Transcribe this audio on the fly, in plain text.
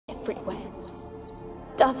everywhere.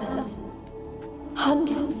 Dozens.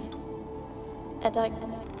 Hundreds. And I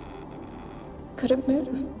couldn't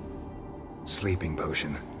move. Sleeping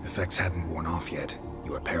potion. Effects hadn't worn off yet.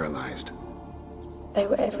 You were paralyzed. They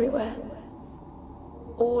were everywhere.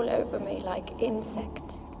 All over me like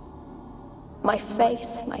insects. My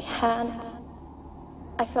face, my hands.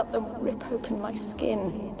 I felt them rip open my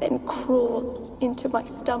skin, then crawl into my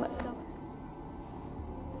stomach.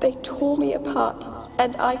 They tore me apart,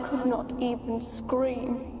 and I could not even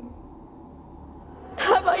scream.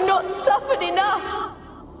 Have I not suffered enough?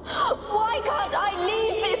 Why can't I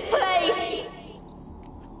leave this place?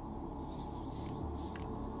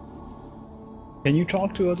 Can you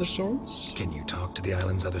talk to other swords? Can you talk to the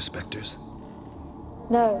island's other specters?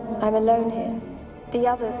 No, I'm alone here. The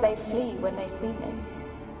others, they flee when they see me.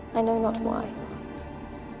 I know not why.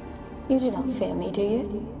 You do not fear me, do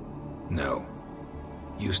you? No.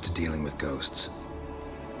 Used to dealing with ghosts.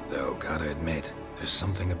 Though, gotta admit, there's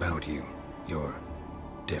something about you. You're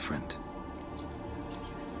different.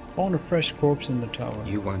 Found a fresh corpse in the tower.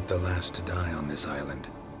 You weren't the last to die on this island.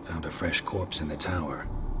 Found a fresh corpse in the tower.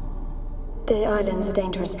 The island's a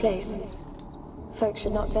dangerous place. Folks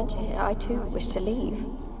should not venture here. I too wish to leave.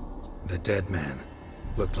 The dead man.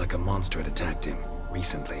 Looked like a monster had attacked him,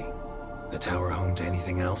 recently. The tower home to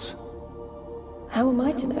anything else? How am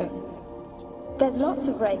I to know? There's lots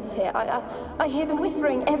of wraiths here. I hear them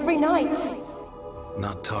whispering every night.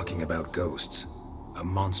 Not talking about ghosts. A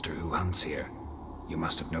monster who hunts here. You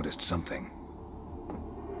must have noticed something.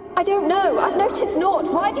 I don't know. I've noticed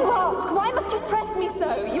naught. Why do you ask? Why must you press me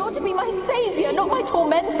so? You're to be my savior, not my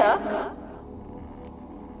tormentor.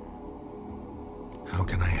 How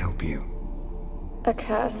can I help you? A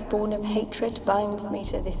curse born of hatred binds me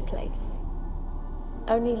to this place.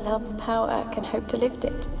 Only love's power can hope to lift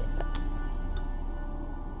it.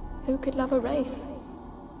 Who could love a wraith?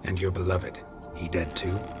 And your beloved, he dead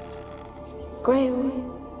too? Grail?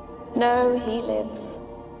 No, he lives.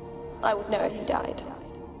 I would know if he died.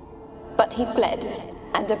 But he fled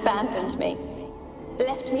and abandoned me.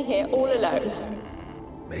 Left me here all alone.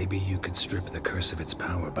 Maybe you could strip the curse of its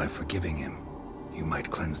power by forgiving him. You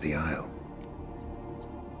might cleanse the isle.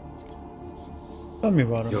 Tell me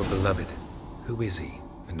about him. Your beloved, who is he?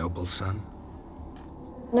 A noble son?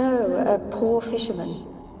 No, a poor fisherman.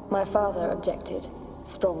 My father objected,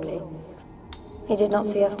 strongly. He did not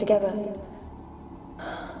see us together.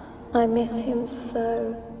 I miss him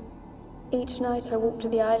so. Each night I walk to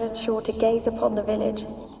the island shore to gaze upon the village.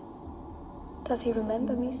 Does he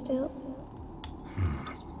remember me still?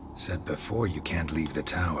 Said before you can't leave the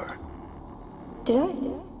tower. Did I?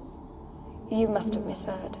 You must have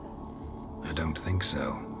misheard. I don't think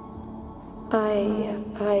so. I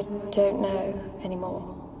don't know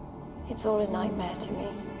anymore. It's all a nightmare to me.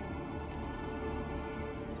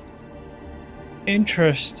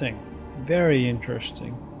 Interesting. Very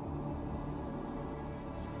interesting.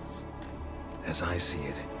 As I see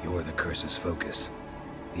it, you're the curse's focus.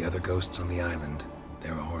 The other ghosts on the island,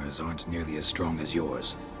 their auras aren't nearly as strong as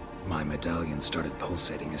yours. My medallion started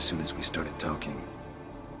pulsating as soon as we started talking.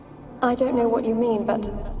 I don't know what you mean, but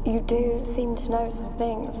you do seem to know some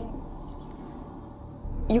things.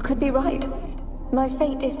 You could be right. My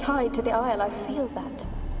fate is tied to the Isle, I feel that.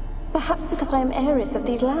 Perhaps because I am heiress of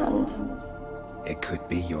these lands. It could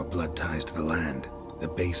be your blood ties to the land, the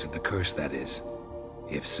base of the curse, that is.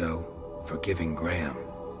 If so, forgiving Graham,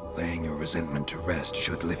 laying your resentment to rest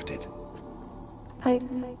should lift it. I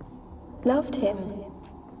loved him.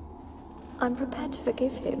 I'm prepared to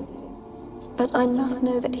forgive him. But I must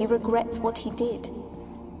know that he regrets what he did.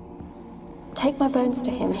 Take my bones to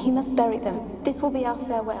him. He must bury them. This will be our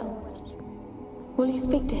farewell. Will you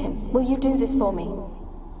speak to him? Will you do this for me?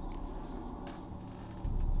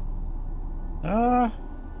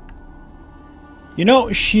 You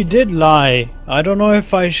know, she did lie. I don't know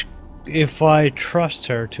if I trust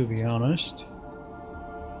her, to be honest.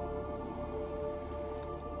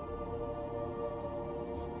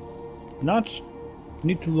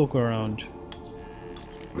 Need to look around.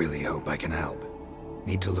 Really hope I can help.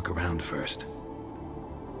 Need to look around first.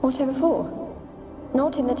 Whatever for?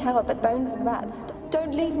 Not in the tower, but bones and rats.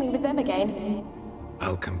 Don't leave me with them again.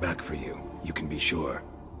 I'll come back for you. You can be sure.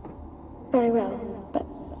 Very well, but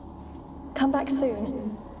come back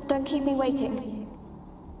soon. Don't keep me waiting.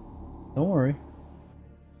 Don't worry.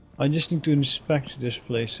 I just need to inspect this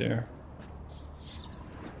place here.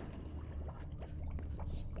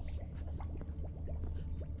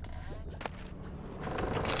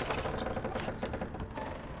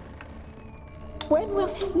 When will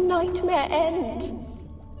this nightmare end?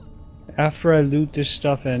 After I loot this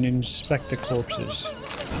stuff and inspect the corpses.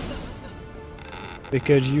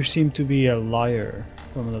 Because you seem to be a liar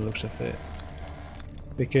from the looks of it.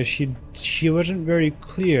 Because she wasn't very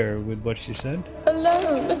clear with what she said.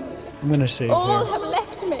 Alone. I'm gonna save All her. have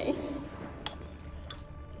left me.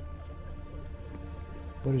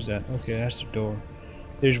 What is that? Okay, that's the door.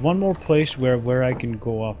 There's one more place where I can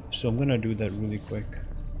go up, so I'm gonna do that really quick.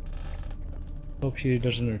 Hope she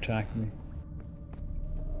doesn't attack me.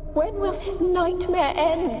 When will this nightmare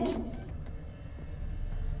end?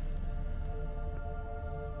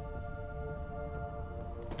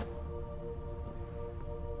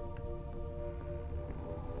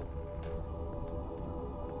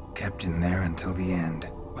 Kept in there until the end.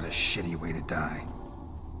 What a shitty way to die.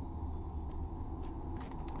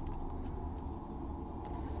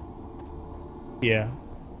 Yeah,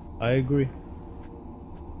 I agree.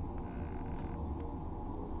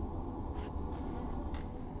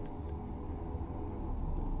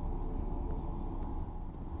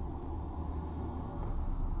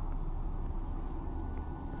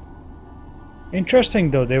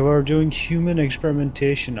 Interesting though, they were doing human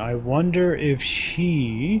experimentation. I wonder if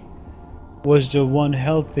she was the one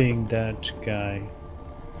helping that guy.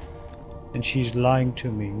 And she's lying to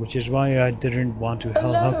me, which is why I didn't want to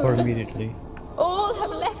help her immediately. All have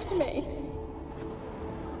left me.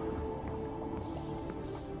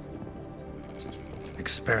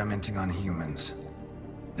 Experimenting on humans.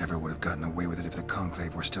 Never would have gotten away with it if the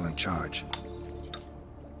Conclave were still in charge.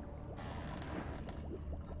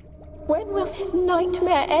 When will this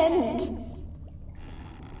nightmare end?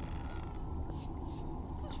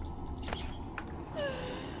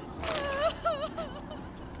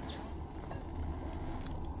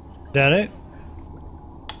 Is that it?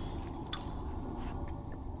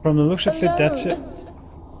 From the looks of it, that's it.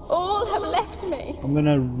 All have left me. I'm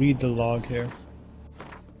gonna read the log here.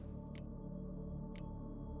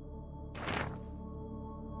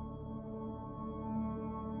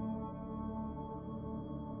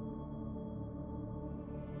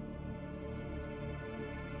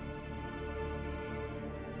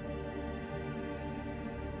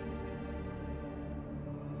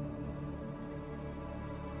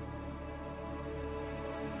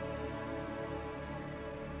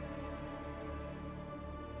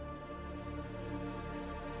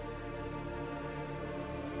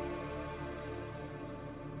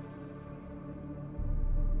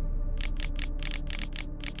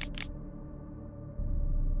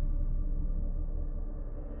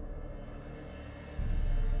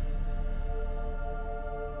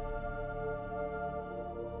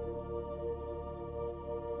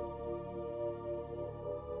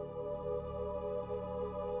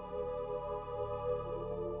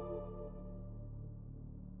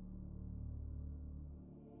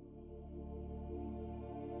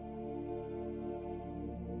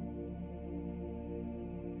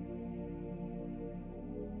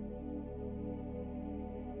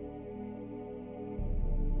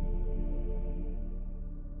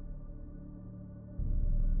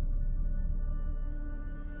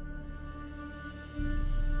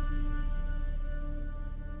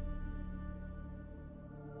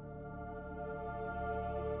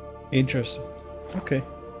 Interesting. Okay.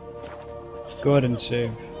 Go ahead and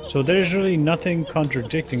save. So there's really nothing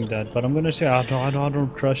contradicting that, but I'm gonna say I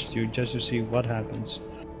don't trust you just to see what happens.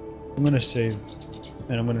 I'm gonna save,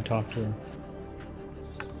 and I'm gonna talk to her.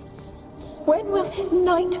 When will this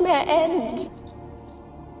nightmare end?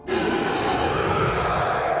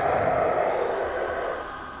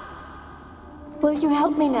 Will you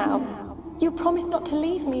help me now? You promised not to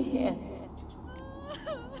leave me here.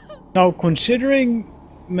 Now, considering,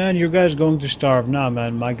 man, your guy's going to starve. Nah,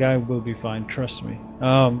 man, my guy will be fine. Trust me.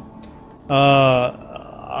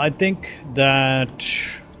 I think that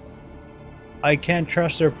I can't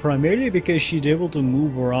trust her primarily because she's able to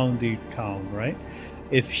move around the town, right?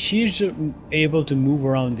 If she's able to move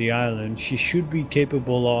around the island, she should be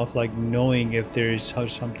capable of like knowing if there is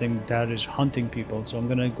something that is hunting people. So I'm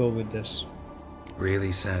gonna go with this.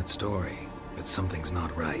 Really sad story, but something's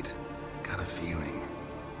not right. Got a feeling.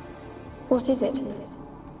 What is it?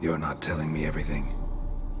 You're not telling me everything.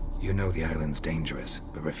 You know the island's dangerous,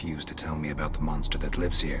 but refuse to tell me about the monster that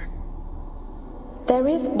lives here. There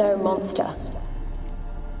is no monster.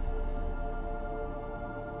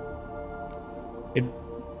 It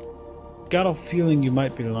got a feeling you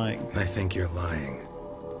might be lying. I think you're lying.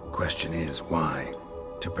 Question is, why?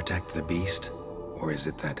 To protect the beast? Or is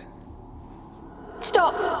it that...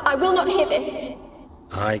 Stop! I will not hear this!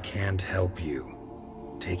 I can't help you.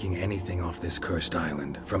 Taking anything off this cursed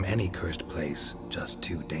island, from any cursed place, just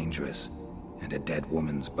too dangerous. And a dead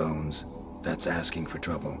woman's bones, that's asking for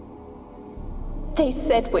trouble. They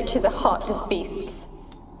said witches are heartless beasts.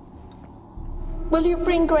 Will you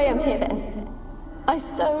bring Graham here then? I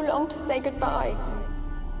so long to say goodbye.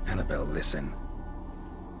 Annabelle, listen.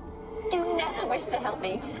 You never wished to help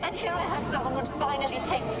me, and here I had someone would finally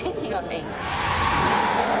take pity on me.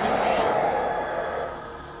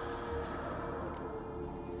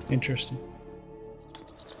 Interesting.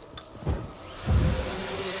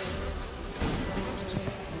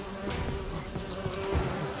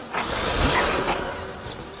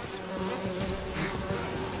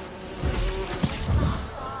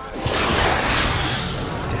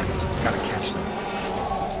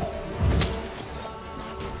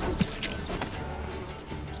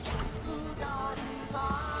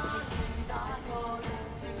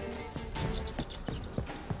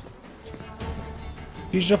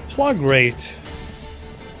 He's a plug rate.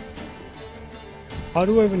 How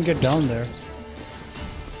do I even get down there?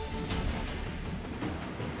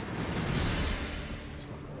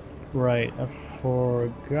 Right, I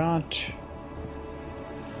forgot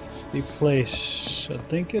the place. I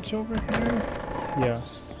think it's over here. Yeah.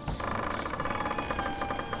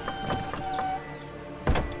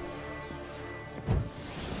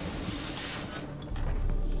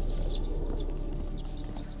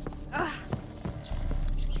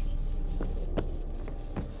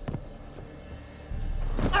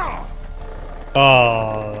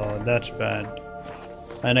 Oh, that's bad.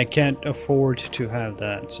 And I can't afford to have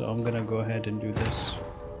that, so I'm gonna go ahead and do this.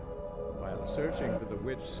 While searching for the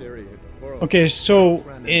witch Ciri had quarreled. Okay, so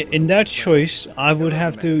in that choice, I would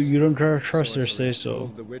have to. You don't trust her, say so.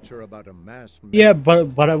 Yeah,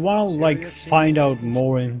 but I want to like find out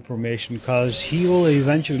more information, cause he will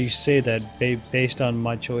eventually say that based on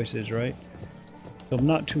my choices, right? So I'm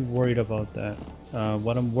not too worried about that.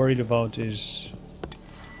 What I'm worried about is.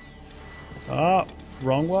 Ah,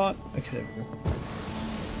 wrong one. Okay, there we go.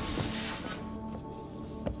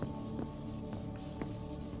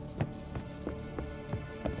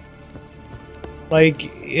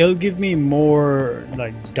 Like, it'll give me more,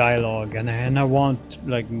 like, dialogue, and I want,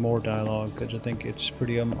 like, more dialogue, because I think it's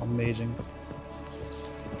pretty amazing.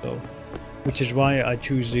 So, which is why I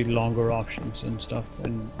choose the longer options and stuff,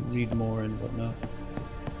 and read more and whatnot.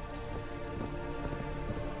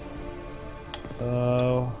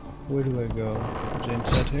 Where do I go? Is it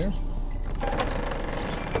inside here?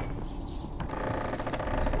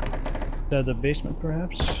 Is that the basement,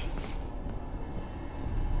 perhaps?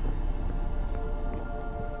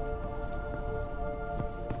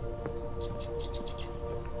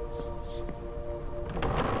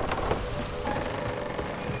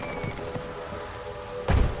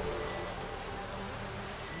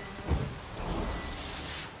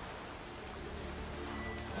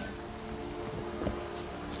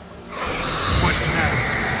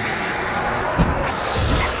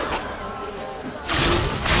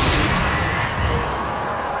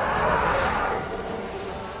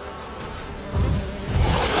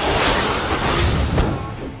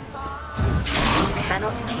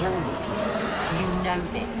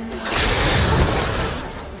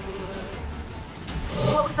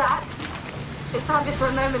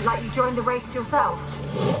 Like you joined the raids yourself?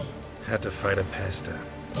 Had to fight a pester.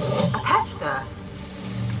 A pester?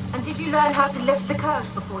 And did you learn how to lift the curse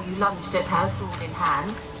before you lunged at her, sword in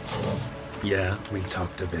hand? Yeah, we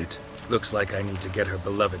talked a bit. Looks like I need to get her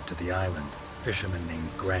beloved to the island. Fisherman named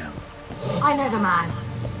Graham. I know the man.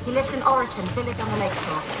 He lives in Oriton, village on the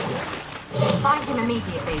lakeshore. Find him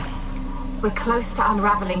immediately. We're close to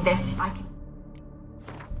unraveling this.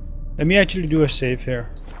 Let me actually do a save here.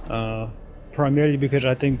 Primarily because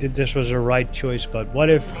I think that this was the right choice, but what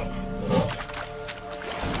if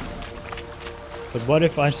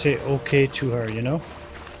I say okay to her, you know?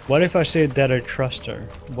 What if I say that I trust her?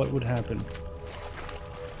 What would happen?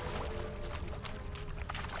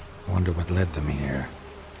 Wonder what led them here.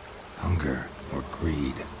 Hunger or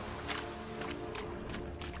greed.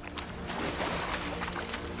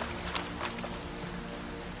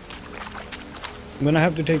 I'm gonna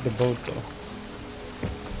have to take the boat though.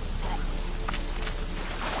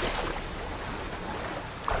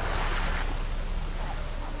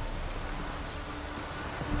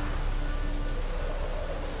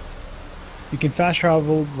 You can fast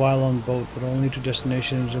travel while on boat, but only to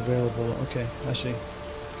destinations available. Okay, I see.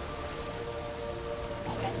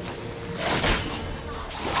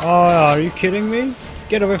 Oh, are you kidding me?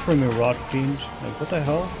 Get away from me, rot fiend. Like, what the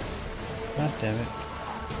hell? God damn it.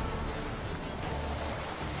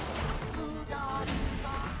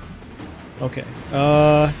 Okay,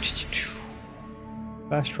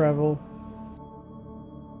 fast travel.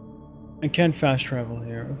 I can fast travel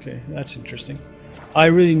here. Okay, that's interesting. I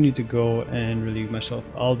really need to go and relieve myself.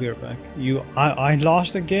 I'll be right back. I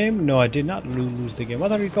lost the game? No, I did not lose the game.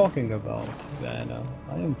 What are you talking about? I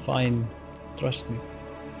am fine. Trust me.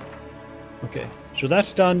 Okay, so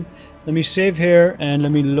that's done. Let me save here and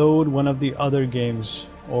let me load one of the other games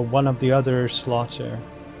or one of the other slots here.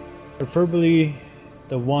 Preferably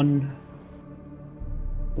the one.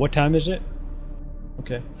 What time is it?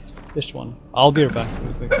 Okay, this one. I'll be right back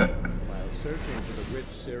real quick. While searching for the witch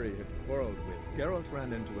Ciri had quarreled with, Geralt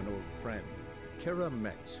ran into an old friend, Kira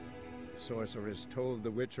Metz. The sorceress told the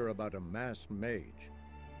Witcher about a masked mage.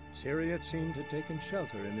 Ciri had seemed to have taken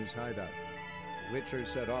shelter in his hideout. The Witcher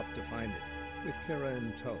set off to find it, with Kira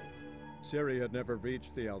in tow. Ciri had never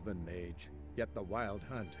reached the elven mage, yet the wild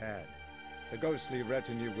hunt had. The ghostly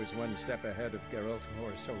retinue was one step ahead of Geralt,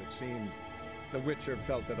 or so it seemed. The Witcher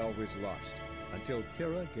felt that all was lost, until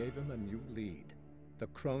Kira gave him a new lead. The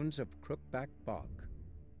Crones of Crookback Bog.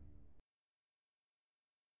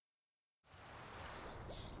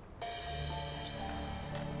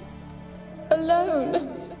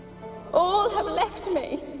 Alone. All have left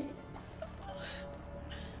me.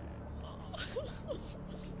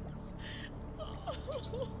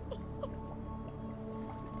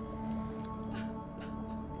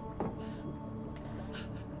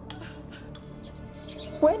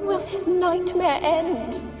 When will this nightmare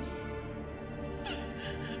end?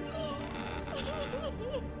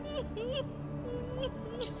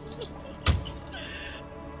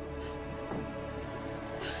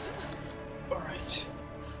 Alright.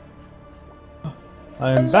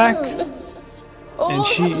 I am back. All And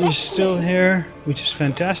she have is left still me. here, which is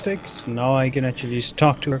fantastic. So now I can actually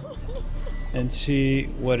talk to her and see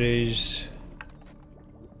what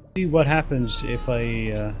happens if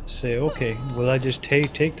I say, okay, will I just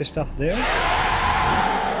take the stuff there?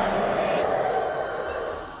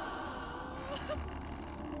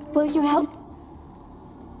 Will you help?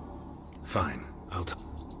 Fine,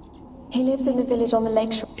 He lives in the village on the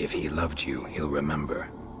lakeshore. If he loved you, he'll remember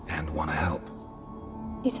and want to help.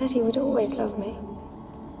 He said he would always love me.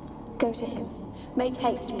 Go to him. Make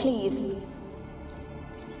haste, please.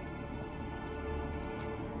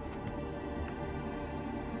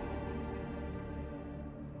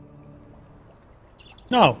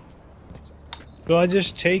 No. So I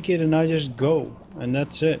just take it and I just go, and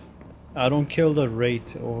that's it. I don't kill the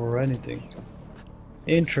wraith or anything.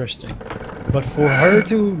 Interesting. But for her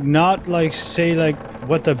to not like say like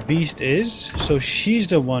what the beast is, so she's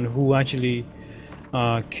the one who actually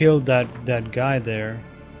killed that guy there.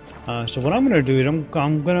 So what I'm gonna do is I'm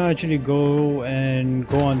gonna actually go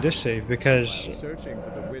on this save because While searching for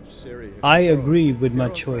the witch Ciri had I quarreled agree with, with my Geralt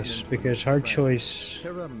ran choice into because an her old friend, choice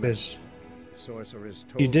Kira is Metz. The sorceress she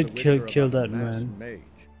told did the Witcher kill about that a masked man. mage.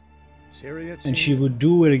 Ciri had And seen she would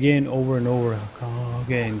do it again over and over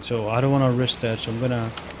again, so I don't want to risk that, so I'm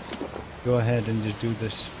gonna go ahead and just do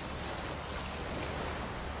this.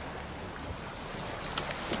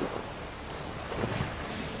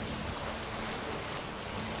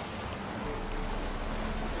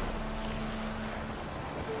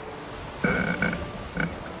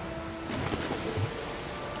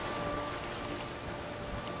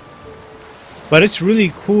 But it's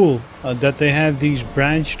really cool that they have these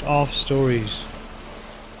branched off stories.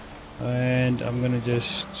 And I'm gonna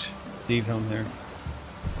just leave him there.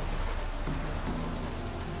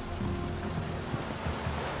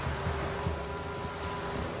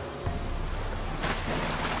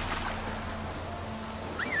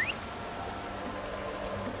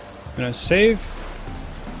 Gonna save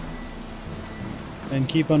and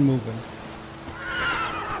keep on moving.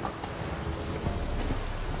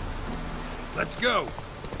 Let's go!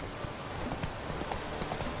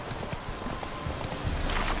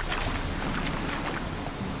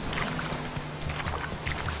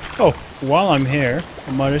 Oh, while I'm here,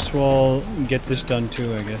 I might as well get this done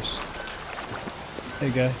too, I guess.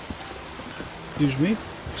 Hey guy. Excuse me?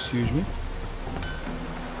 Excuse me?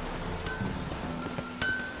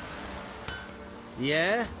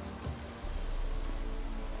 Yeah?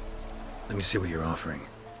 Let me see what you're offering.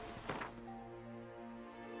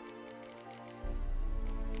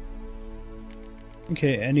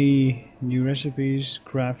 Okay, any new recipes?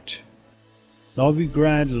 Craft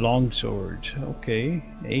Novigrad longsword. Okay,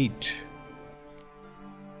 8.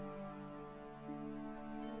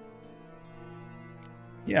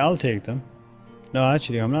 Yeah, I'll take them. No,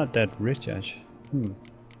 actually, I'm not that rich, actually. Do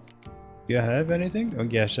you have anything? Oh,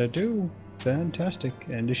 yes, I do. Fantastic.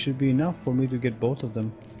 And this should be enough for me to get both of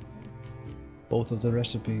them. Both of the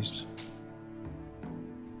recipes.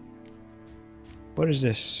 What is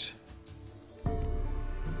this?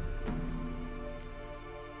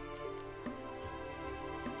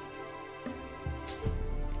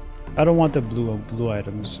 I don't want the blue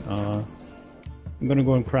items. I'm gonna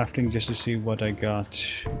go in crafting just to see what I got.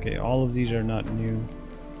 Okay, all of these are not new,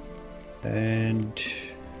 and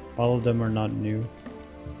all of them are not new.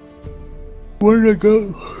 Where did I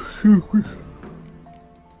go?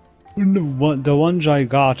 The ones I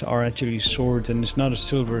got are actually swords, and it's not a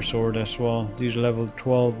silver sword as well. These are level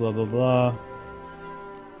 12, blah blah blah.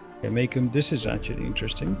 Okay, make them. This is actually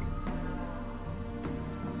interesting.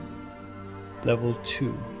 Level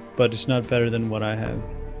 2, but it's not better than what I have.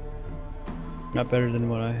 Not better than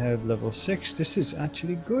what I have. Level 6. This is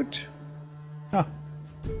actually good. Huh.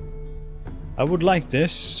 I would like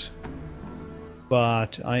this,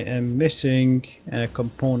 but I am missing a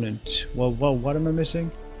component. Well, what am I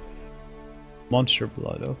missing? Monster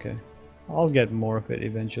blood. Okay, I'll get more of it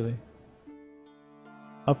eventually.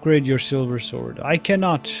 Upgrade your silver sword. I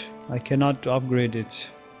cannot upgrade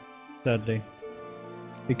it, sadly,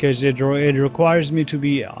 because it requires me to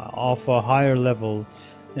be of a higher level,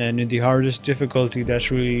 and in the hardest difficulty,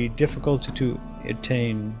 that's really difficult to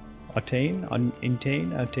attain.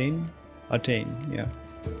 Yeah.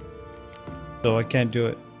 So I can't do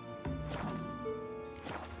it.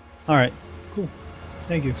 All right. Cool.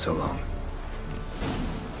 Thank you. So long.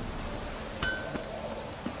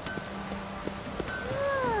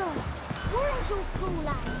 So cool,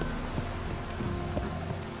 lad.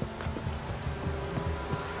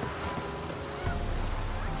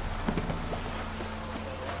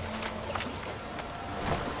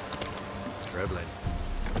 Trebling.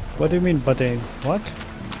 What do you mean, Bate? What?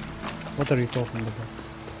 What are you talking about?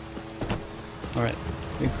 Alright.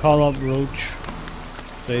 We call up Roach.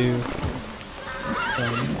 Save.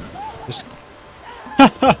 Just.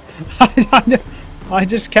 I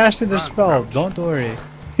just casted a spell, don't worry.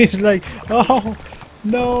 He's like, oh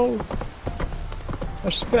no!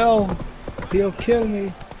 A spell! He'll kill me. I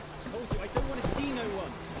told you, I don't want to see no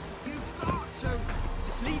one. You've got to.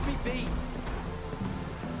 Just leave me be.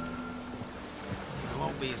 You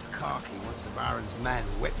won't be as cocky once the Baron's men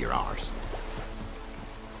whip your arse.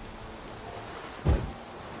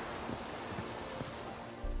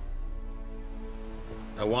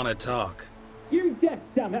 I want to talk. You deaf,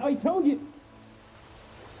 damn it! I told you.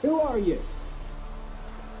 Who are you?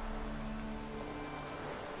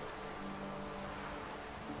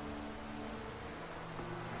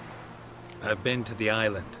 I've been to the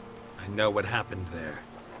island. I know what happened there.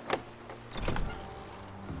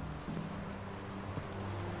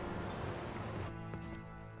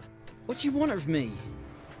 What do you want of me?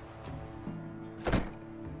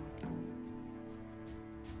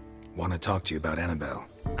 Want to talk to you about Annabelle.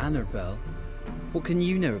 Annabelle? What can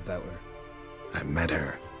you know about her? I met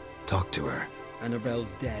her. Talked to her.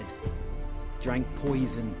 Annabelle's dead. Drank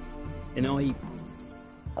poison. And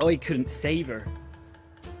I couldn't save her.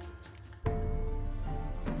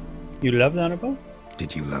 You loved Annabelle?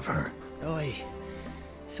 Did you love her?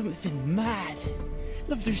 Something mad.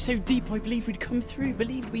 Loved her so deep I believed we'd come through,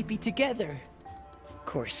 believed we'd be together. Of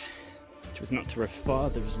course, it was not to her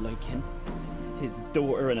father's liking. His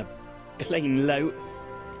daughter and a plain lout.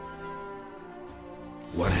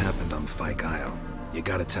 What happened on Fyke Isle? You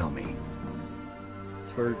gotta tell me.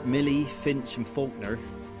 'Twere Millie, Finch and Faulkner.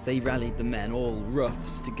 They rallied the men, all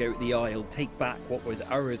roughs, to go to the Isle, take back what was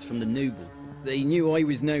ours from the noble. They knew I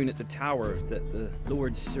was known at the tower, that the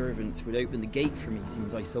Lord's servants would open the gate for me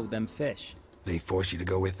since I sold them fish. They forced you to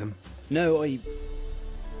go with them? No, I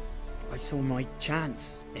saw my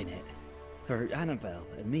chance in it, for Annabelle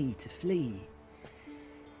and me to flee.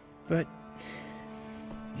 But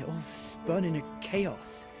it all spun in a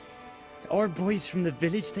chaos. Our boys from the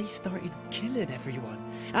village, they started killing everyone.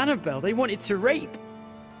 Annabelle, they wanted to rape.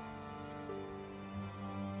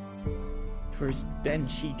 'Twas then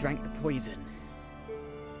she drank the poison.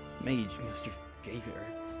 Mage must have gave it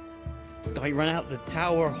her. I ran out the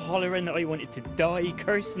tower hollering that I wanted to die,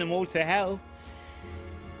 cursing them all to hell.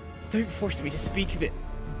 Don't force me to speak of it.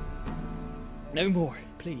 No more,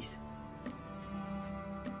 please.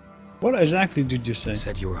 What exactly did you say? You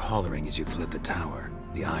said you were hollering as you fled the tower,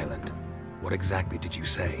 the island. What exactly did you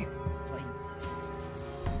say? I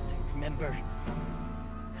don't remember.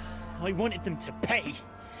 I wanted them to pay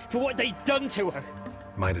for what they'd done to her.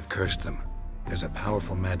 Might have cursed them. There's a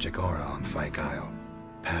powerful magic aura on Fyke Isle.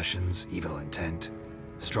 Passions, evil intent,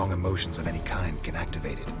 strong emotions of any kind can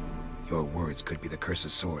activate it. Your words could be the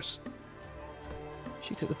curse's source.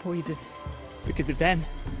 She took the poison because of them.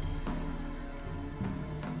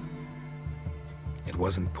 It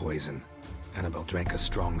wasn't poison. Annabelle drank a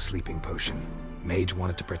strong sleeping potion. Mage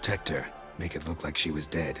wanted to protect her, make it look like she was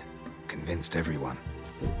dead. Convinced everyone.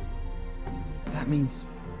 That means...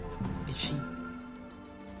 is she...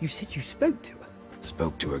 You said you spoke to her?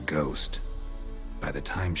 spoke to her ghost. By the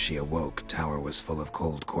time she awoke, Tower was full of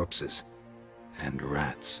cold corpses and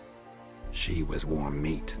rats. She was warm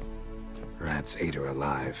meat. Rats ate her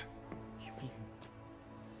alive. You mean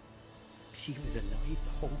she was alive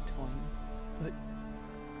the whole time? But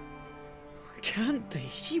can't be.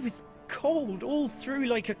 She was cold all through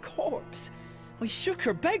like a corpse. I shook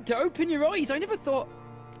her, begged her, open your eyes. I never thought...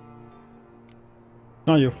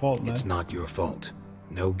 Not your fault, man. It's not your fault.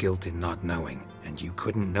 No guilt in not knowing, and you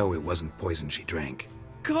couldn't know it wasn't poison she drank.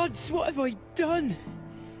 Gods, what have I done?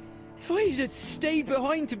 If I had stayed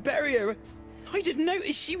behind to bury her, I didn't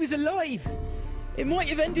notice she was alive. It might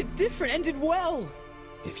have ended different, ended well.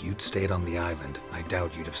 If you'd stayed on the island, I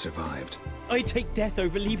doubt you'd have survived. I'd take death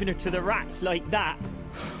over leaving her to the rats like that.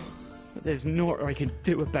 But there's naught I can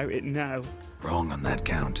do about it now. Wrong on that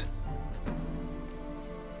count.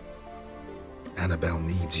 Annabelle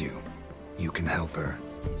needs you. You can help her.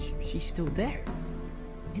 She's still there.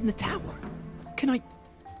 In the tower. Can I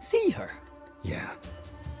see her? Yeah.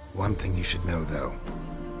 One thing you should know, though.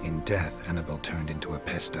 In death, Annabelle turned into a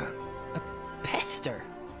pesta. A pester?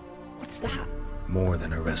 What's that? More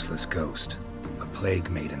than a restless ghost. A plague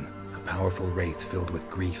maiden. A powerful wraith filled with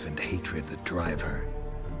grief and hatred that drive her.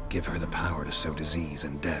 Give her the power to sow disease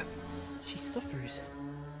and death. She suffers.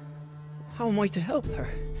 How am I to help her?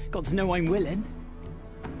 Gods know I'm willing.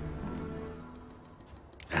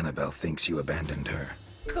 Annabelle thinks you abandoned her.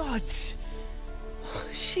 God!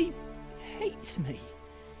 She hates me.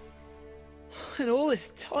 And all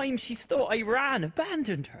this time she's thought I ran,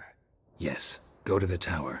 abandoned her. Yes. Go to the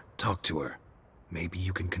tower. Talk to her. Maybe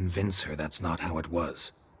you can convince her that's not how it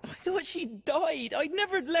was. I thought she died. I'd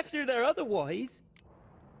never left her there otherwise.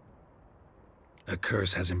 A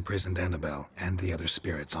curse has imprisoned Annabelle and the other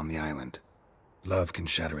spirits on the island. Love can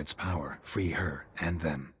shatter its power, free her and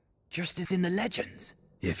them. Just as in the legends.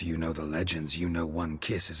 If you know the legends, you know one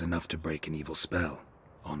kiss is enough to break an evil spell.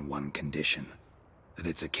 On one condition. That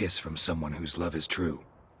it's a kiss from someone whose love is true.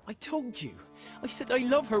 I told you. I said I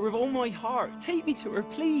love her with all my heart. Take me to her,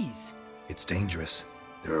 please. It's dangerous.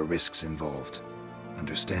 There are risks involved.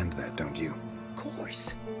 Understand that, don't you? Of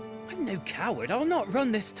course. I'm no coward. I'll not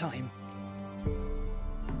run this time.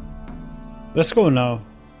 Let's go now.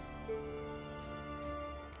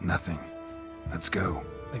 Nothing. Let's go.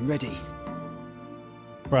 I'm ready.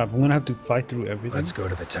 Crap, I'm gonna have to fight through everything. Let's go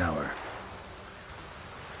to the tower.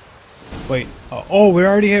 Wait. Oh, we're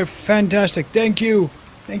already here. Fantastic. Thank you.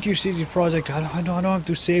 Thank you, CD Projekt. I don't have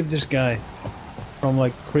to save this guy from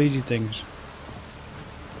like crazy things.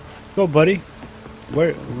 Go, buddy.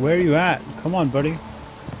 Where are you at? Come on, buddy.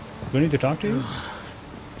 Do I need to talk to you?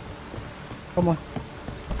 Come on.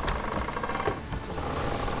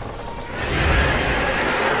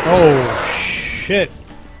 Oh shit.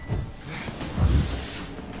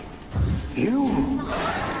 You? We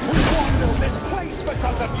wander this place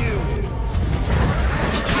because of you!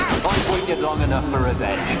 I've waited long enough for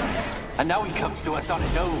revenge, and now he comes to us on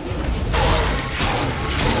his own.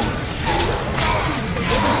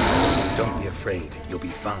 Don't be afraid. You'll be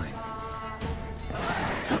fine.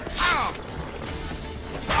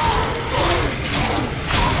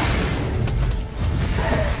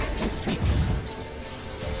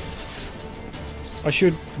 I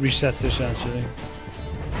should reset this actually.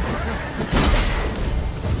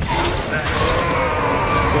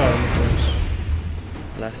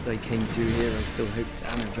 Last I came through here, I still hoped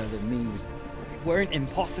Annabelle and me weren't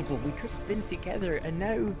impossible. We could have been together, and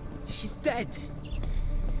now she's dead.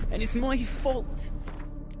 And it's my fault.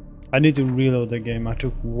 I need to reload the game. I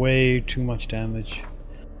took way too much damage.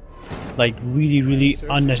 Like really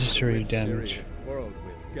unnecessary damage. Ciri quarreled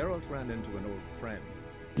with. Geralt ran into an old friend.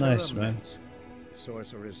 Nice, Ciri man. Metz.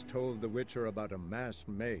 Sorceress told the Witcher about a masked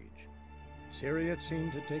mage. Ciri had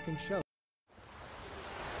seemed to have taken shelter.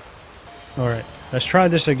 Alright, let's try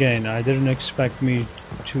this again. I didn't expect me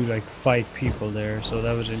to like fight people there, so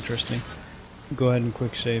that was interesting. Go ahead and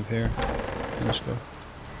quick save here. Let's go.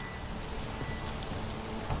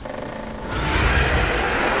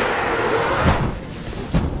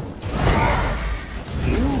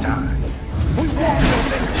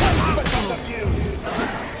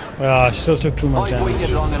 Well, I still took too much I've waited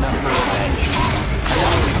damage. long enough for revenge.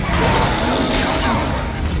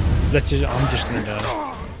 I'm just gonna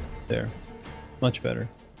die. There. Much better.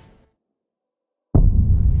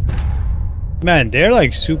 Man, they're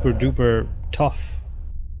like super duper tough.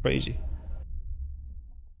 Crazy.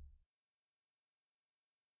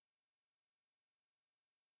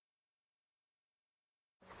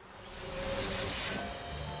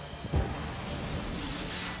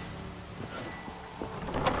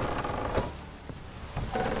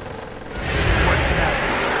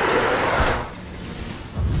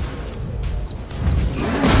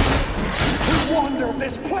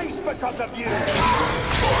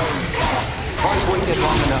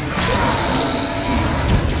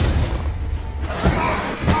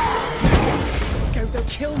 Go, they'll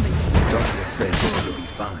kill me. Don't be afraid, you'll be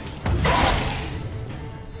fine.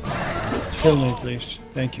 Kill me, please.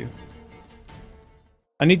 Thank you.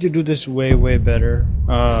 I need to do this way better.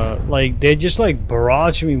 Like they just like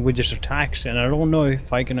barrage me with just attacks, and I don't know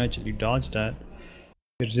if I can actually dodge that.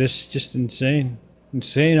 It's just insane.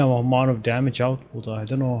 Insane amount of damage output. I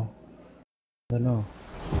don't know.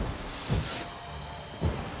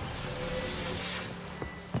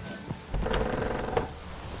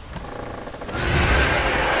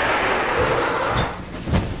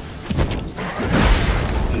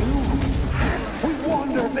 We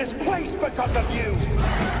wandered this place because of you!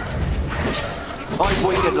 I've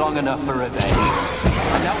waited long enough for revenge.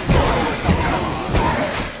 And now we come to us.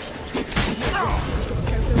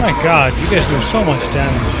 My god, you guys do so much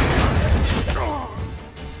damage.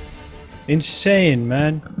 Insane,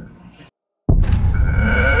 man.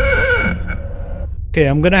 Okay,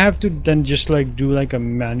 I'm gonna have to then just like do like a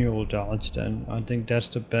manual dodge then. I think that's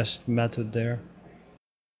the best method there.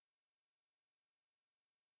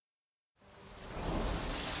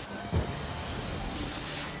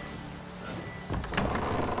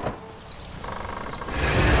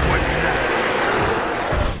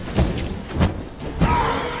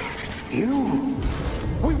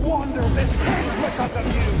 We wandered this place because of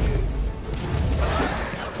you!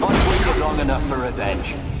 I've waited long enough for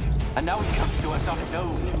revenge. And now he comes to us on his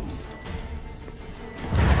own.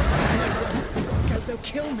 Go, they'll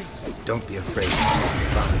kill me. Don't be afraid, you'll be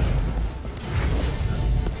fine.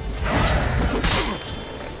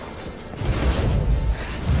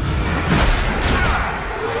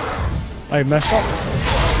 I messed up.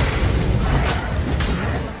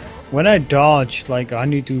 When I dodge, like I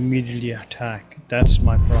need to immediately attack. That's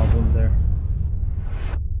my problem there.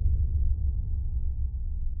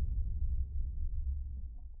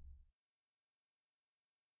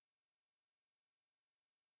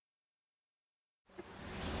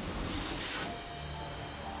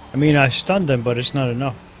 I mean, I stunned them, but it's not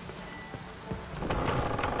enough.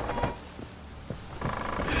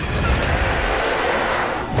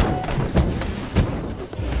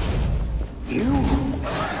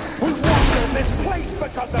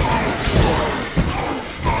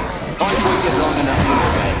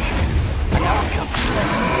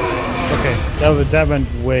 That went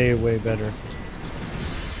way better.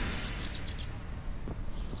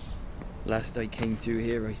 Last I came through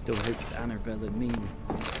here, I still hoped Annabelle and me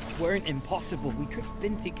weren't impossible. We could have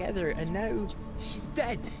been together, and now she's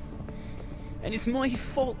dead. And it's my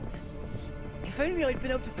fault. If only I'd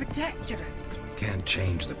been able to protect her. Can't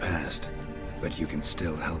change the past, but you can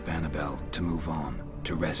still help Annabelle to move on,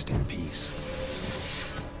 to rest in peace.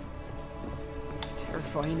 It's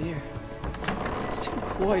terrifying here. It's too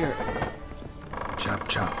quiet. Chop,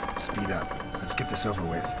 chop. Speed up. Let's get this over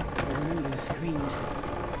with. I remember the screams.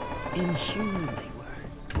 Inhuman they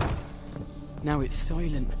were. Now it's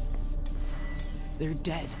silent. They're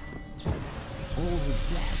dead. All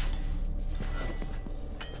dead.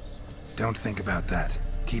 Don't think about that.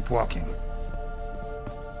 Keep walking.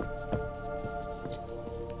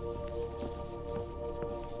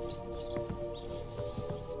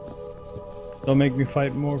 Don't make me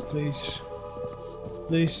fight more, please.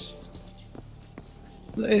 Please.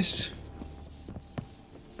 Please.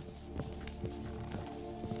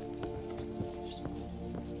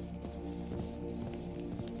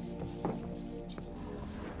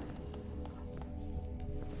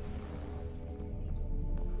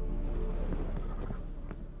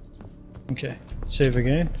 Okay, save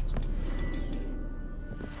again.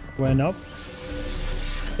 Went up.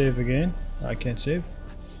 Save again. I can't save.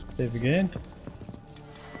 Save again.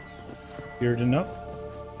 Bearden up.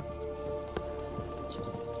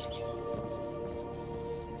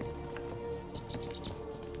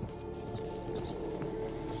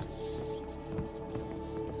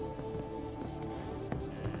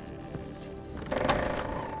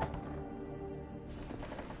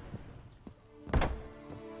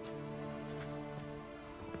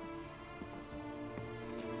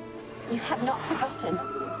 You have not forgotten.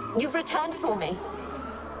 You've returned for me.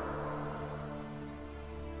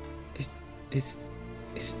 Is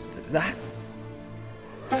that?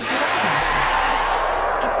 Don't you recognize?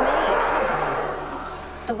 It's me,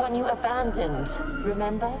 Annabelle. The one you abandoned,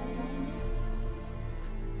 remember?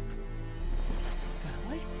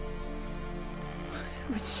 I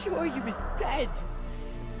was sure you was dead.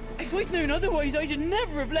 If I'd known otherwise, I'd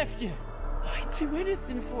never have left you. I'd do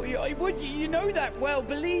anything for you. I would. You know that well.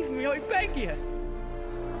 Believe me, I beg you.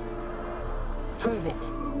 Prove it.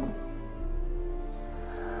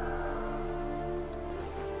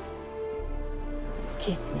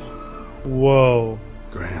 Kiss me. Whoa.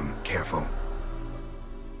 Graham, careful.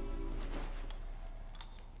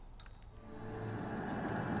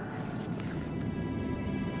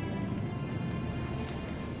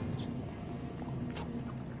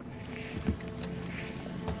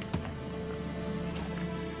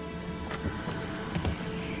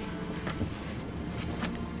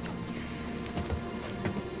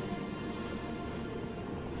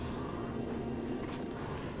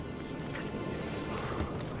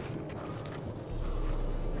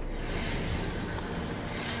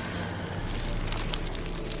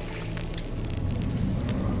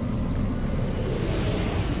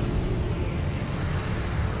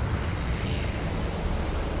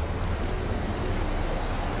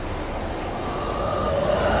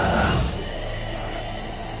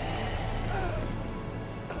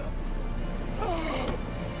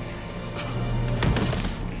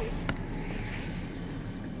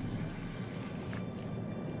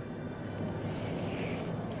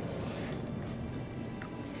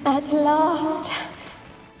 At last.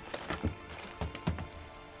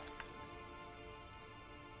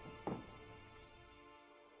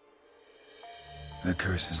 The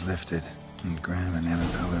curse is lifted, and Graham and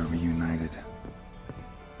Annabelle are reunited.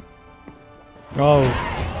 Oh,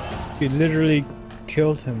 he literally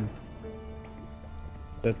killed him.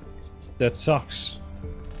 That sucks.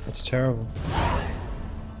 That's terrible.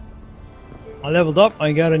 I leveled up.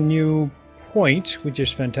 I got a new point, which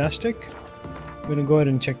is fantastic. I'm gonna go ahead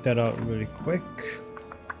and check that out really quick.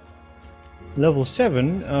 Level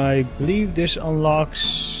 7. I believe this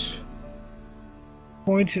unlocks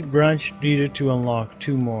pointed branch needed to unlock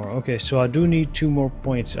 2 more. Okay, so I do need 2 more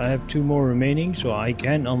points. I have 2 more remaining, so I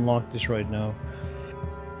can unlock this right now.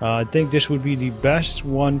 I think this would be the best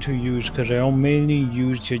one to use because I mainly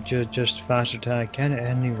use just fast attack and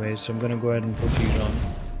anyway, so I'm gonna go ahead and put these on.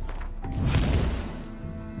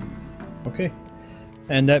 Okay,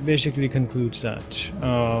 and that basically concludes that.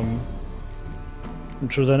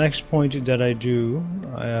 So the next point that I do,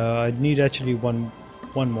 I need actually one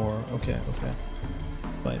more. Okay.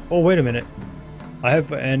 Fine. Oh, wait a minute. I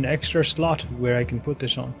have an extra slot where I can put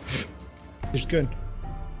this on. It's good.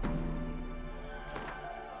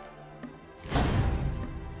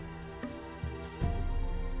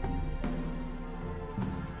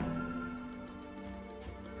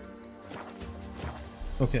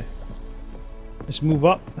 Okay, let's move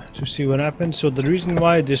up to see what happens. So the reason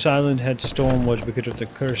why this island had storm was because of the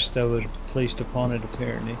curse that was placed upon it,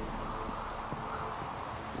 apparently.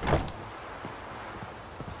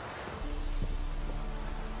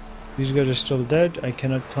 These guys are still dead. I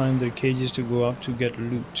cannot climb their cages to go up to get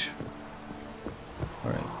loot.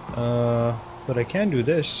 Alright, but I can do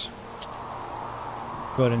this.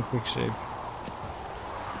 Go ahead and quick save.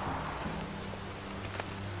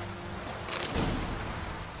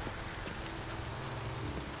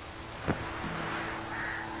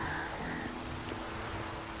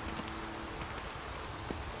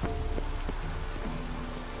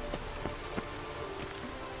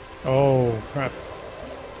 Oh, crap.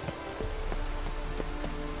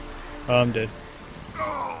 I'm dead.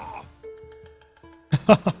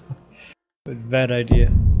 Bad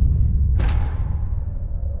idea.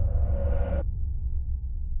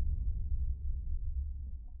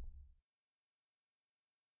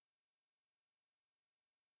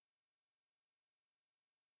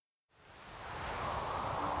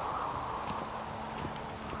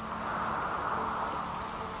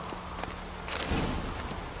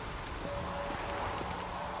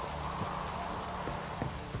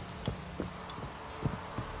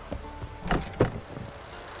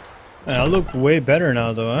 And I look way better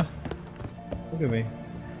now though, huh? Look at me.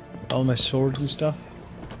 All my swords and stuff.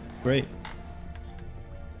 Great.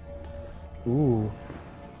 Ooh.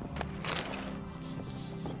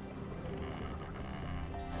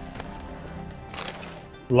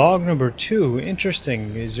 Log number 2.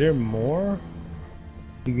 Interesting. Is there more?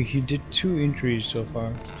 He did 2 entries so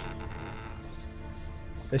far.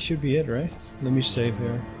 That should be it, right? Let me save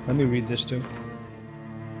here. Let me read this too.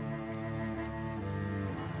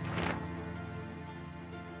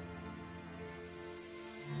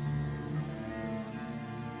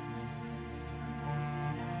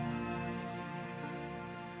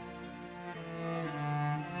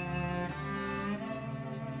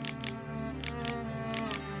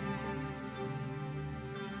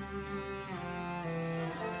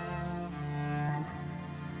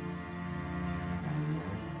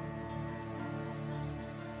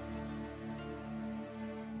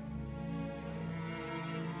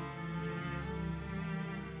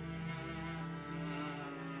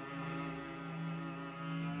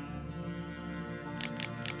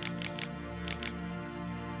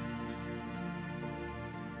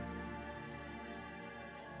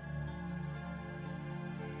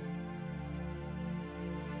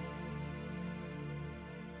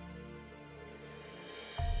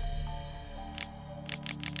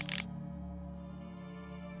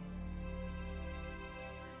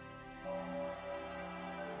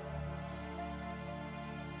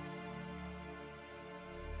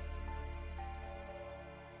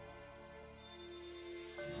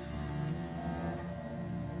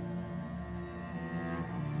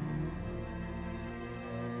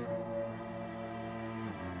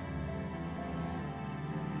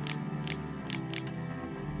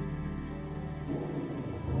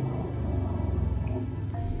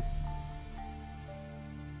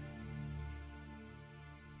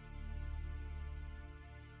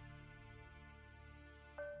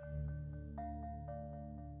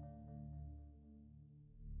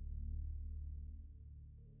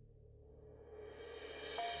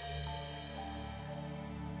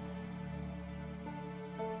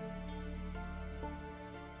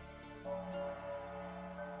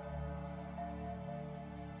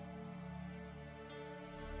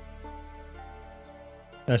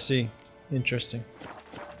 I see. Interesting.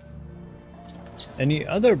 Any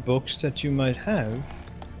other books that you might have?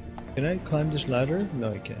 Can I climb this ladder?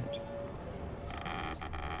 No, I can't.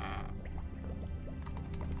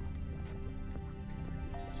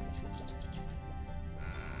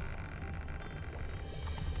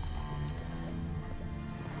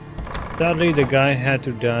 Sadly, the guy had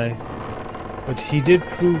to die, but he did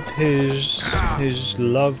prove his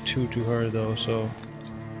love to her though, so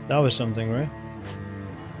that was something, right?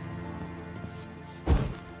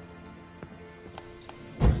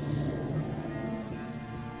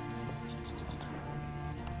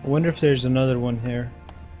 I wonder if there's another one here.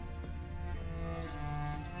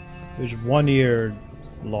 There's 1 year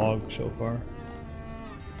log so far.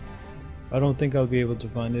 I don't think I'll be able to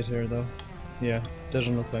find it here though. Yeah,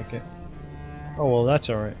 doesn't look like it. Oh well, that's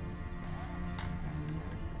alright.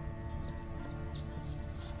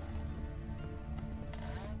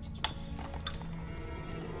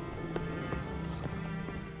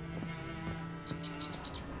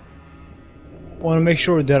 I want to make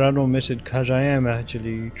sure that I don't miss it, because I am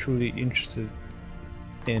actually truly interested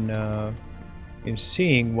in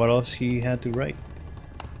seeing what else he had to write.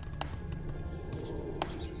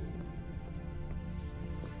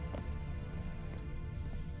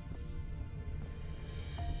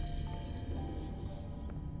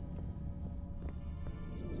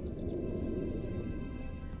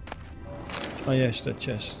 Oh yes, the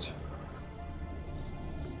chest.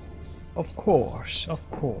 Of course, of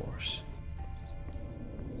course.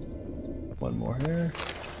 One more here.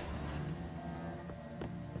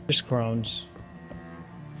 Just crowns.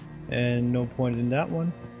 And no point in that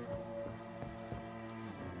one.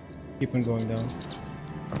 Keep on going down.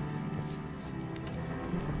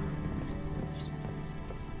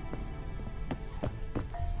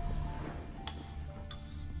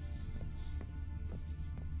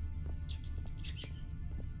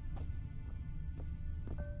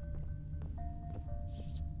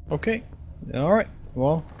 Okay, alright,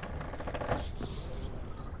 well.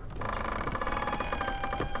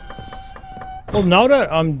 Well, now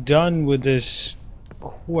that I'm done with this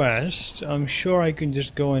quest, I'm sure I can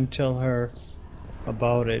just go and tell her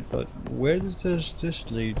about it, but where does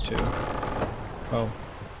this lead to? Oh,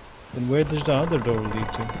 and where does the other door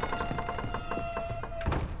lead to?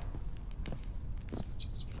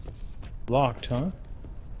 Locked, huh?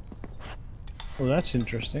 Well, that's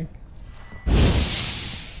interesting.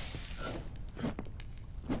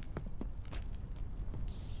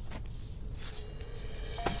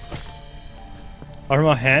 Are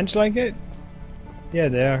my hands like it? Yeah,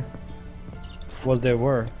 they are. Well, they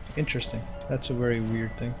were. Interesting. That's a very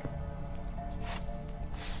weird thing.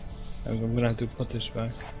 I'm gonna have to put this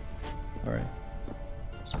back. Alright.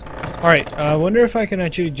 Alright, I wonder if I can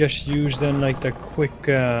actually just use then like the quick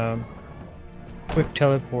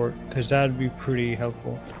teleport, because that'd be pretty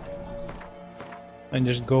helpful. And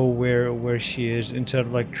just go where she is instead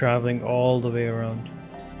of like traveling all the way around.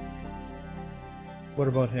 What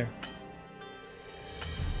about here?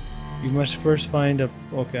 You must first find a...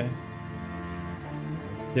 okay.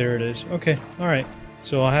 There it is. Okay, alright.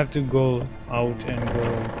 So I have to go out and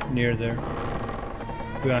go near there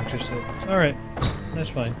to access it. Alright, that's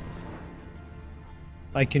fine.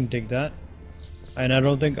 I can dig that. And I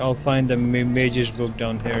don't think I'll find the mage's book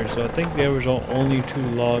down here. So I think there was only 2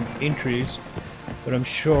 log entries. But I'm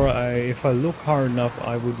sure if I look hard enough,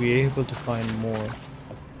 I would be able to find more.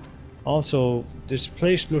 Also, this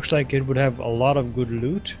place looks like it would have a lot of good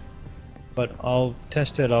loot. But I'll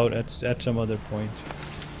test it out at some other point.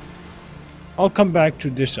 I'll come back to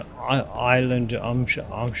this island. I'm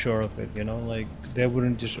sure of it. You know, like they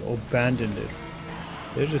wouldn't just abandon it.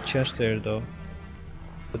 There's a chest there though,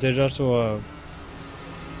 but there's also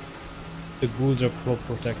the ghouls are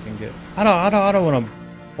protecting it. I don't want to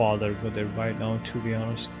bother with it right now, to be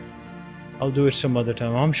honest. I'll do it some other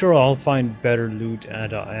time. I'm sure I'll find better loot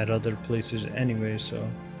at other places anyway. So.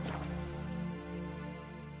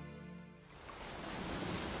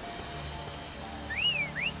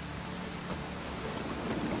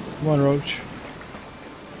 Come on, Roach.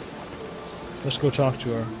 Let's go talk to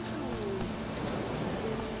her.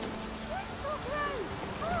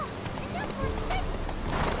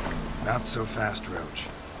 Not so fast, Roach.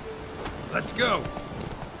 Let's go!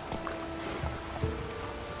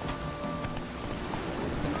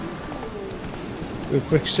 Do a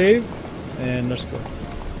quick save, and let's go.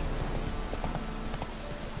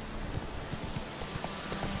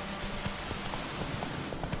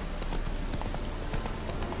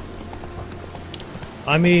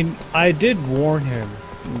 I mean, I did warn him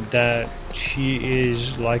that she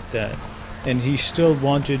is like that, and he still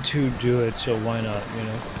wanted to do it, so why not, you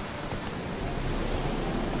know?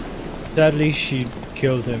 Sadly, she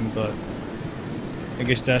killed him, but I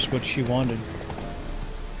guess that's what she wanted.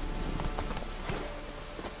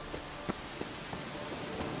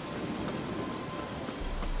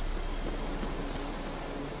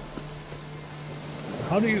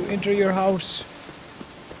 How do you enter your house?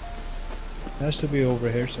 It has to be over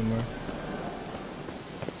here somewhere.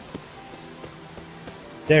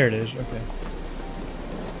 There it is, okay.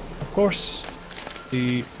 Of course,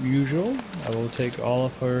 the usual. I will take all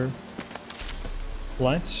of her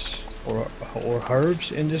plants, or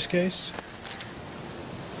herbs in this case.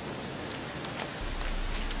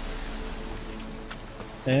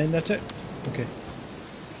 And that's it. Okay.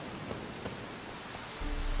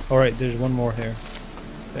 Alright, there's one more here.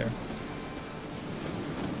 There.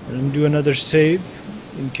 And then do another save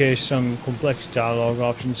in case some complex dialogue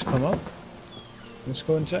options come up. Let's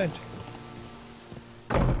go inside.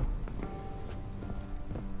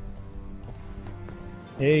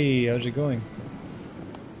 Hey, how's it going?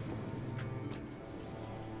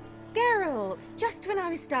 Geralt, just when I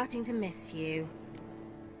was starting to miss you.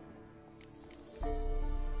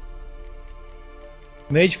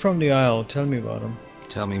 Mage from the Isle, tell me about him.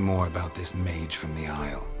 Tell me more about this mage from the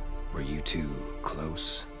Isle. Were you two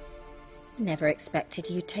close? Never expected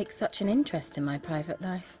you'd take such an interest in my private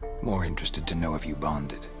life. More interested to know if you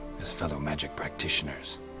bonded, as fellow magic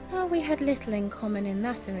practitioners. Oh, we had little in common in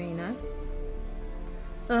that arena.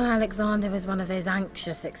 Oh, Alexander was one of those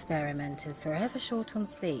anxious experimenters, forever short on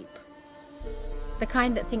sleep. The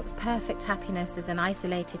kind that thinks perfect happiness is an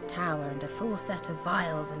isolated tower and a full set of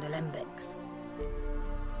vials and alembics.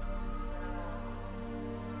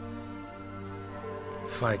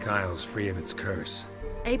 Fyke Isle's free of its curse.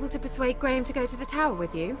 Able to persuade Graham to go to the tower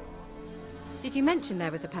with you? Did you mention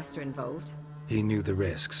there was a pester involved? He knew the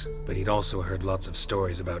risks, but he'd also heard lots of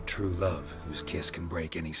stories about true love, whose kiss can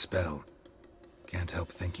break any spell. Can't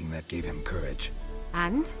help thinking that gave him courage.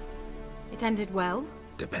 And? It ended well?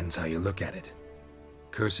 Depends how you look at it.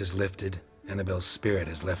 Curse is lifted, Annabelle's spirit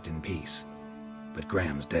is left in peace. But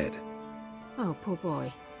Graham's dead. Oh, poor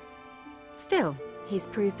boy. Still, he's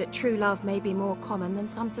proved that true love may be more common than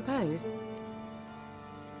some suppose.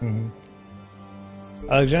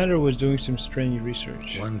 Alexander was doing some strange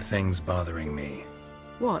research. One thing's bothering me.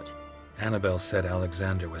 What? Annabelle said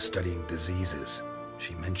Alexander was studying diseases.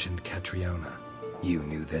 She mentioned Catriona. You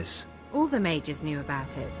knew this? All the mages knew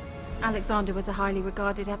about it. Alexander was a highly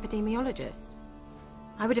regarded epidemiologist.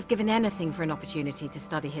 I would have given anything for an opportunity to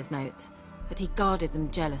study his notes, but he guarded them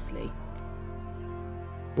jealously.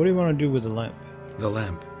 What do you want to do with the lamp? The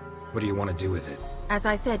lamp? What do you want to do with it? As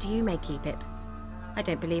I said, you may keep it. I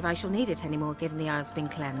don't believe I shall need it anymore, given the Isle's been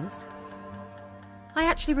cleansed. I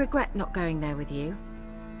actually regret not going there with you.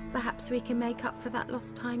 Perhaps we can make up for that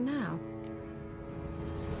lost time now.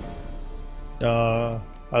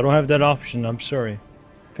 I don't have that option, I'm sorry.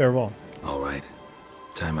 Farewell. Alright.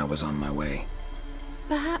 Time I was on my way.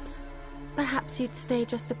 Perhaps you'd stay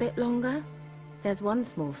just a bit longer? There's one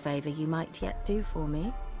small favor you might yet do for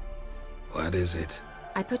me. What is it?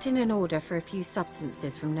 I put in an order for a few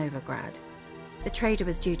substances from Novigrad. The trader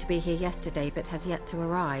was due to be here yesterday, but has yet to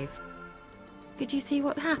arrive. Could you see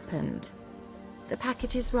what happened? The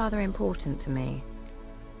package is rather important to me.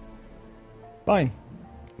 Fine.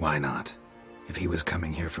 Why not? If he was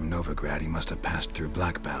coming here from Novigrad, he must have passed through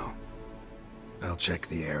Blackbough. I'll check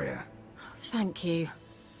the area. Thank you.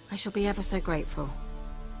 I shall be ever so grateful.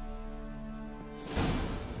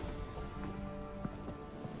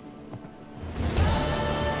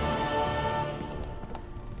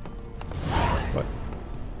 What?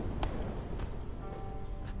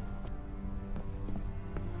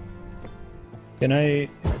 Can I...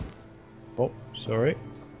 Oh, sorry.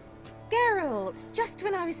 Geralt, just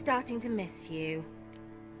when I was starting to miss you.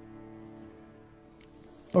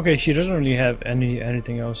 Okay, she doesn't really have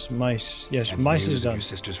anything else. Mice. Yes, Any mice news is of done. your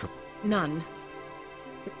sisters from... None.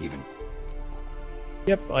 Even...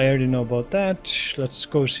 Yep, I already know about that. Let's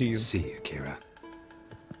go see you. See you, Kira.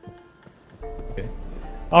 Okay.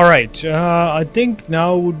 Alright, I think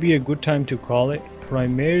now would be a good time to call it.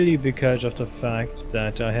 Primarily because of the fact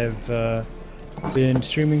that I have been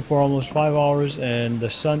streaming for almost 5 hours and the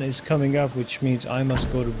sun is coming up, which means I must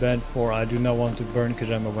go to bed, for I do not want to burn because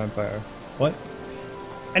I'm a vampire. What?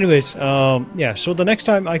 Anyways, yeah, so the next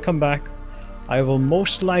time I come back, I will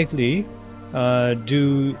most likely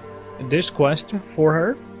do this quest for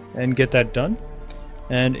her and get that done.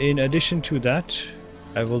 And in addition to that,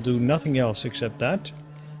 I will do nothing else except that.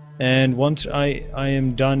 And once I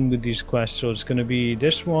am done with these quests, so it's going to be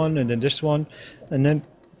this one and then this one, and then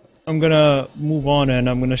I'm going to move on and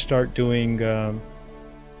I'm going to start doing the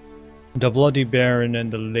Bloody Baron and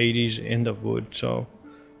the Ladies in the Wood. So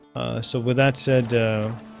So with that said,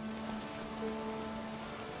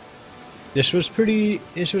 this was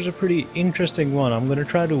a pretty interesting one. I'm gonna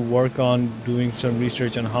try to work on doing some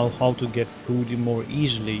research on how to get food more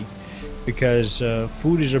easily, because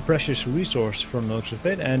food is a precious resource from the looks of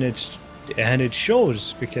it, and it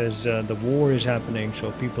shows because the war is happening,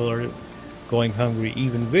 so people are going hungry.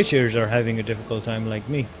 Even witchers are having a difficult time like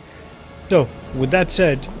me. So with that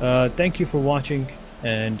said, thank you for watching,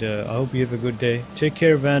 and I hope you have a good day. Take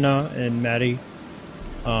care, Vanna and Maddie,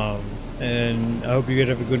 and I hope you guys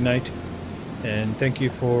have a good night. And thank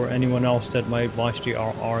you for anyone else that might watch the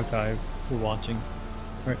archive for watching.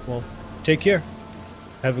 Alright, well, take care.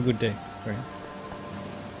 Have a good day. Alright.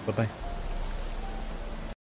 Bye-bye.